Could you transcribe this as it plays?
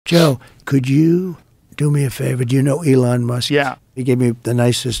Joe, could you do me a favor? Do you know Elon Musk? Yeah. He gave me the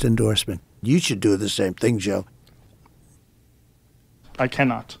nicest endorsement. You should do the same thing, Joe. I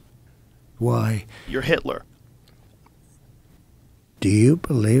cannot. Why? You're Hitler. Do you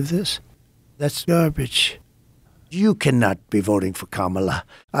believe this? That's garbage. You cannot be voting for Kamala.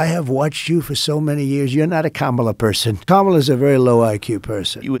 I have watched you for so many years. You're not a Kamala person. Kamala's a very low IQ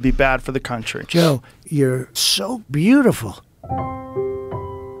person. You would be bad for the country. Joe, you're so beautiful.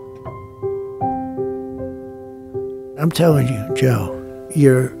 I'm telling you, Joe,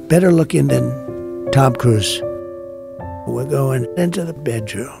 you're better looking than Tom Cruise. We're going into the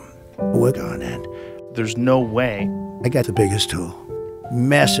bedroom. We're going in. There's no way. I got the biggest tool.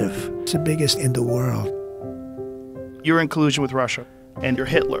 Massive. It's the biggest in the world. You're in collusion with Russia, and you're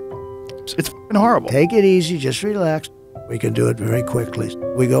Hitler. It's f***ing horrible. Take it easy. Just relax. We can do it very quickly.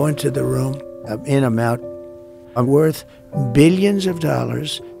 We go into the room. I'm in, I'm out. I'm worth billions of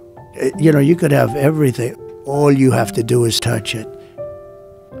dollars. You know, you could have everything. All you have to do is touch it.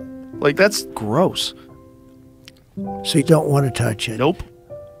 Like, that's gross. So you don't want to touch it. Nope.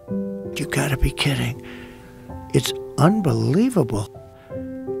 You gotta be kidding. It's unbelievable.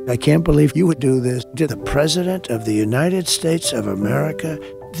 I can't believe you would do this to the President of the United States of America.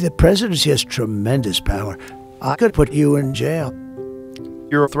 The presidency has tremendous power. I could put you in jail.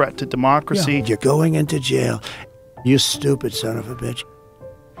 You're a threat to democracy. Yeah, you're going into jail. You stupid son of a bitch.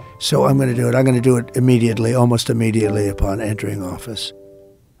 So I'm going to do it. I'm going to do it immediately, almost immediately upon entering office.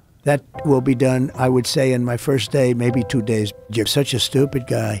 That will be done, I would say, in my first day, maybe 2 days. You're such a stupid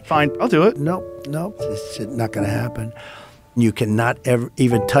guy. Fine, I'll do it. Nope, it's not going to happen. You cannot ever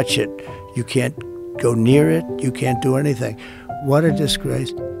even touch it. You can't go near it. You can't do anything. What a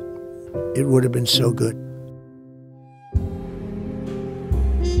disgrace. It would have been so good.